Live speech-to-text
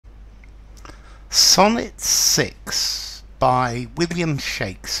Sonnet 6 by William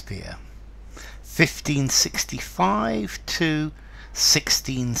Shakespeare, 1565 to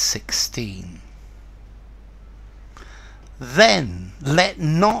 1616. Then let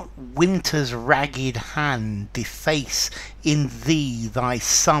not winter's ragged hand deface in thee thy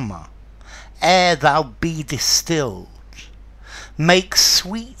summer, ere thou be distill'd. Make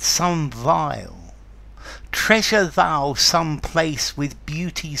sweet some vial, treasure thou some place with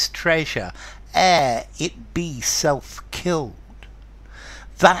beauty's treasure, ere it be self-killed.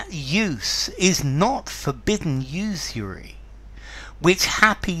 That use is not forbidden usury, which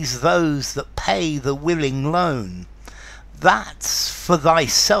happies those that pay the willing loan. That's for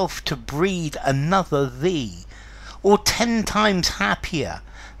thyself to breed another thee, or 10 times happier,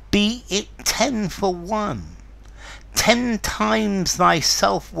 be it 10 for 1. 10 times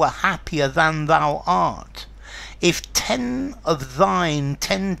thyself were happier than thou art. If 10 of thine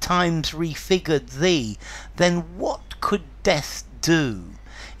 10 times refigur'd thee, then what could death do,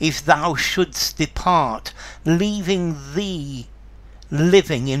 if thou shouldst depart, leaving thee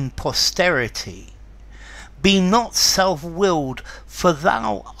living in posterity? Be not self-willed, for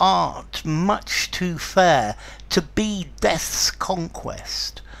thou art much too fair to be death's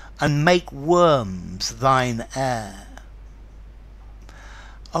conquest, and make worms thine heir.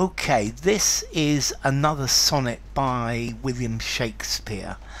 Okay, this is another sonnet by William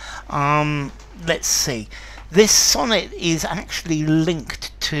Shakespeare. Let's see. This sonnet is actually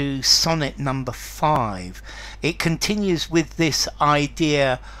linked to sonnet number 5. It continues with this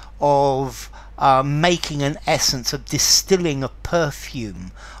idea of making an essence, of distilling a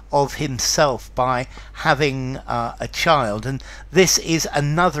perfume of himself by having a child, and this is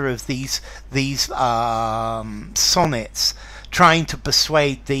another of these sonnets trying to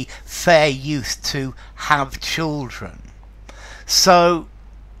persuade the fair youth to have children. So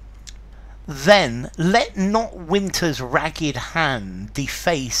then let not winter's ragged hand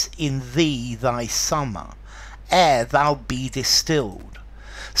deface in thee thy summer, ere thou be distill'd.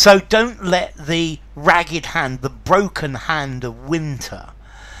 So don't let the ragged hand, the broken hand of winter,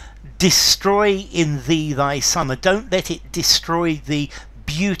 destroy in thee thy summer. Don't let it destroy the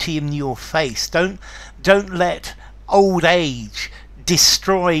beauty in your face. Don't let old age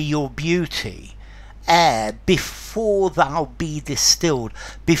destroy your beauty, ere before thou be distilled,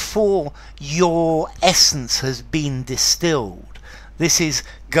 before your essence has been distilled. This is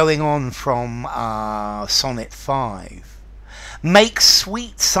going on from sonnet 5. Make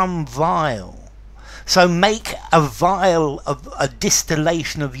sweet some vial. So make a vial of a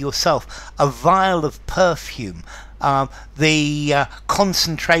distillation of yourself, a vial of perfume, the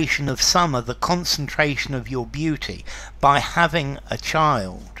concentration of summer, the concentration of your beauty, by having a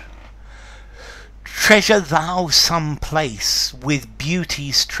child. Treasure thou some place with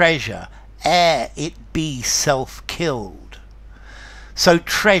beauty's treasure, ere it be self-killed. So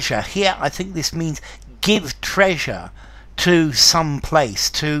treasure, here I think this means give treasure to some place,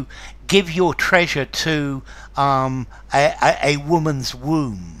 to give your treasure to a woman's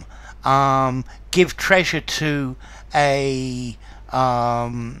womb. Give treasure to a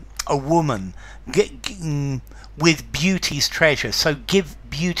woman with beauty's treasure. So give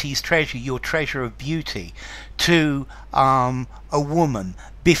beauty's treasure, your treasure of beauty, to a woman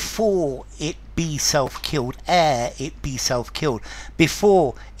before it be self-killed, ere it be self-killed,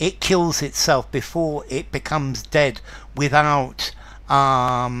 before it kills itself, before it becomes dead without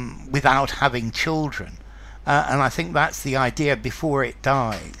having children. And I think that's the idea, before it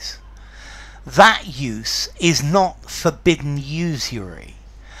dies. That use is not forbidden usury,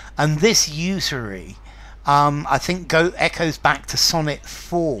 and this usury I think echoes back to sonnet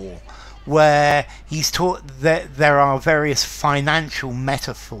 4, where he's taught that there are various financial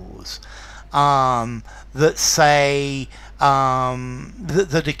metaphors that say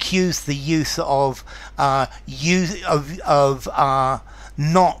that accuse the youth of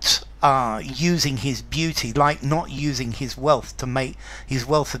not using his beauty, like not using his wealth to make his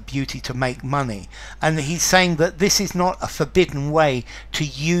wealth of beauty to make money. And he's saying that this is not a forbidden way to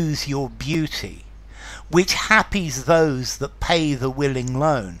use your beauty, which happies those that pay the willing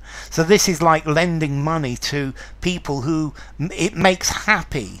loan. So this is like lending money to people who it makes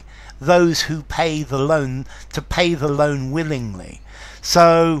happy those who pay the loan, to pay the loan willingly.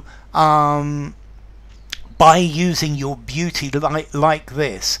 So by using your beauty like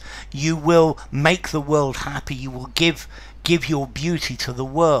this, you will make the world happy. You will give your beauty to the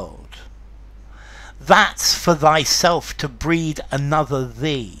world. That's for thyself to breed another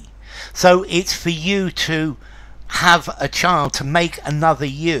thee. So it's for you to have a child, to make another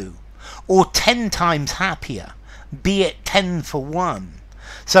you, or 10 times happier, be it 10 for 1.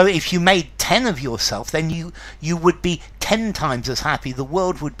 So if you made 10 of yourself, then you would be 10 times as happy. The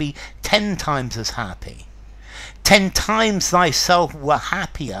world would be 10 times as happy. 10 times thyself were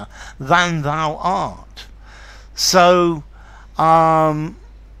happier than thou art. So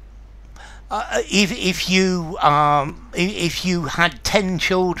if you had 10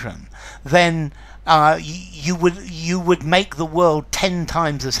 children, then you would make the world 10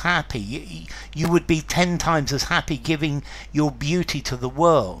 times as happy. You would be 10 times as happy giving your beauty to the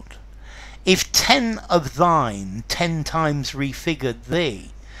world. If 10 of thine 10 times refigured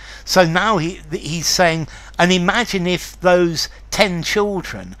thee. So now he's saying, and imagine if those 10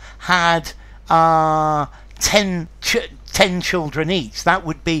 children had 10 children each. That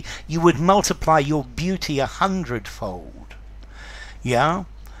would be, you would multiply your beauty 100-fold. Yeah?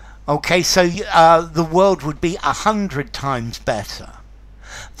 Okay, so the world would be 100 times better.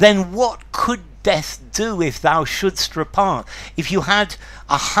 Then what could death do if thou shouldst repart? If you had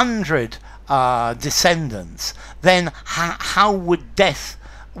 100 descendants, then how would death,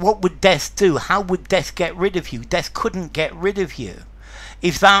 what would death do? How would death get rid of you? Death couldn't get rid of you.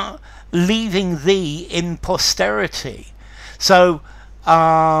 If thou, leaving thee in posterity. So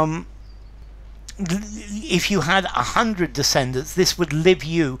if you had 100 descendants, this would live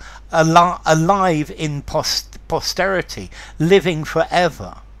you alive in posterity, living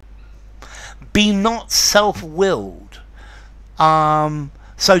forever. Be not self-willed.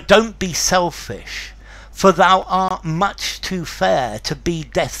 So don't be selfish, for thou art much too fair to be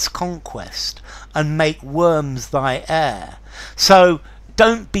death's conquest and make worms thy heir. So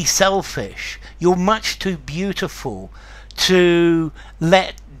don't be selfish. You're much too beautiful to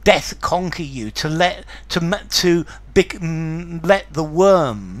let death conquer you, to let the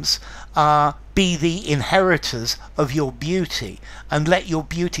worms be the inheritors of your beauty, and let your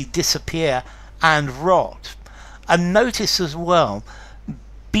beauty disappear and rot. And notice as well,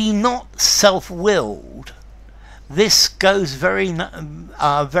 be not self-willed. This goes very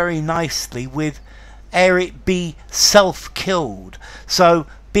nicely with ere it be self-killed. So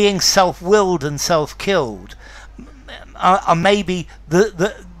being self-willed and self-killed are maybe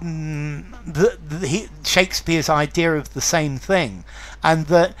Shakespeare's idea of the same thing, and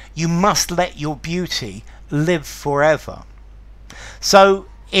that you must let your beauty live forever. So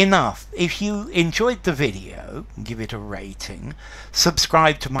enough. If you enjoyed the video, give it a rating,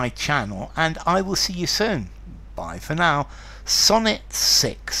 subscribe to my channel, and I will see you soon. Bye for now. Sonnet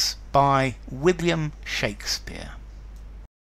 6 by William Shakespeare.